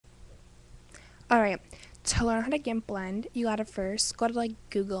Alright, to learn how to Gimp blend, you gotta first go to like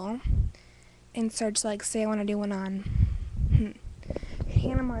Google and search like, say I want to do one on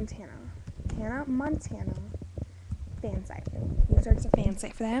Hannah Montana. Hannah Montana fan site. You search the fan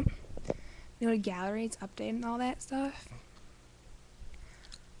site for that. You go to galleries, update and all that stuff.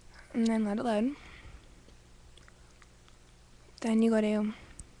 And then let it load. Then you go to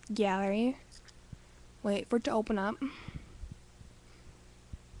gallery. Wait for it to open up.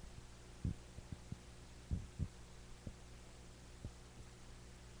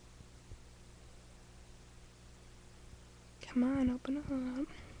 Come on, open up.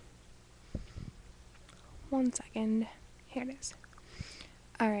 1 second. Here it is.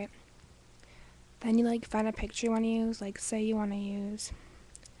 Alright. Then you like find a picture you want to use. Like say you want to use,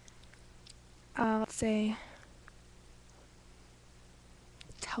 let's say,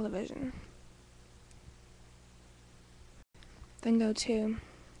 television. Then go to,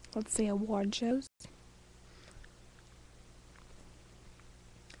 let's say, award shows.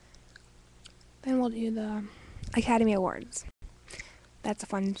 Then we'll do the Academy Awards. That's a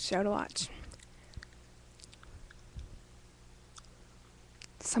fun show to watch.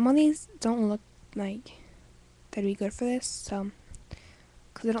 Some of these don't look like they'd be good for this, so,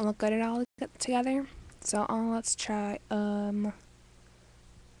 because they don't look good at all together. So let's try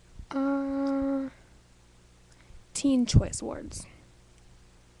Teen Choice Awards.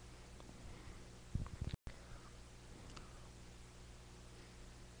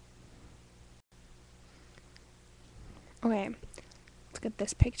 Okay, let's get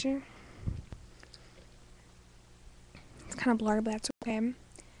this picture. It's kind of blurry, but that's okay.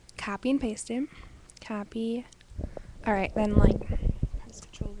 Copy and paste it. Copy. Alright, then like press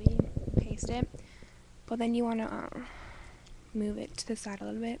Control V, paste it. But then you want to move it to the side a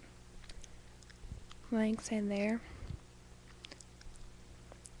little bit. Like say there.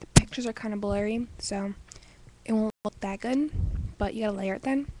 The pictures are kind of blurry, so it won't look that good. But you gotta layer it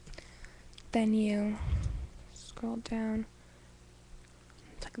then. Then you scroll down.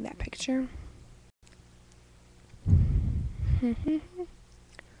 Look at that picture.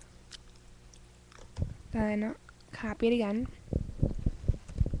 Then copy it again,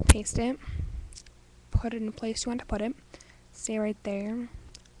 paste it, put it in the place you want to put it, stay right there,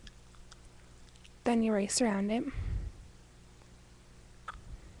 then erase around it,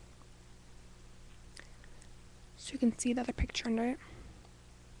 so you can see the other picture under it.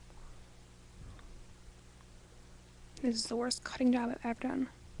 This is the worst cutting job I've ever done.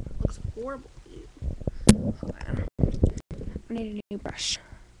 It looks horrible. Hold on. I need a new brush.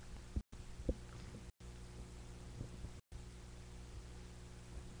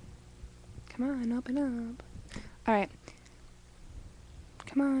 Come on, open up. Alright.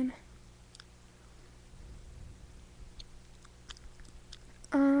 Come on.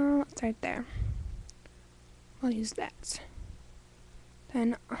 It's right there. I'll use that.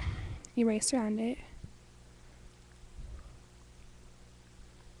 Then erase around it.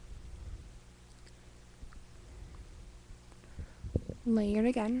 Layer it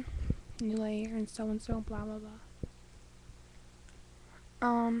again. New layer and so, blah blah blah.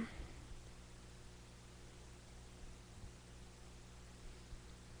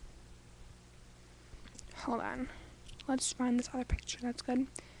 Hold on. Let's find this other picture that's good.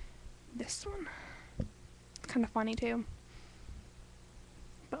 This one. It's kind of funny too.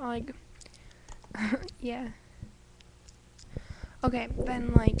 But like, yeah. Okay,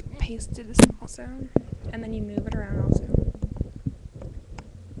 then like paste this also. And then you move it around also.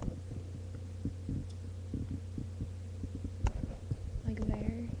 Like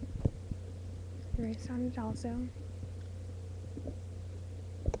there. Erase on it also.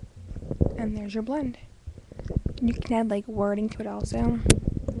 And there's your blend. You can add like wording to it also,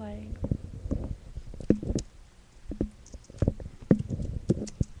 like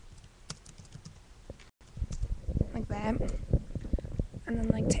that. And then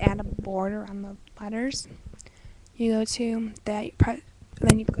like to add a border on the letters, you go to that,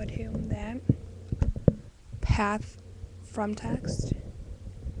 then you go to that, path from text,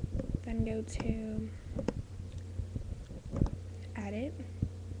 then go to edit,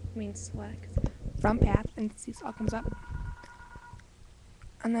 select from path, and see this all comes up,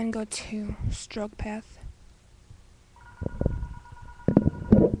 and then go to stroke path.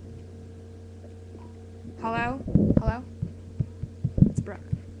 Hello? Hello? It's Brooke.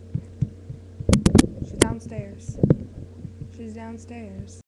 She's downstairs. She's downstairs.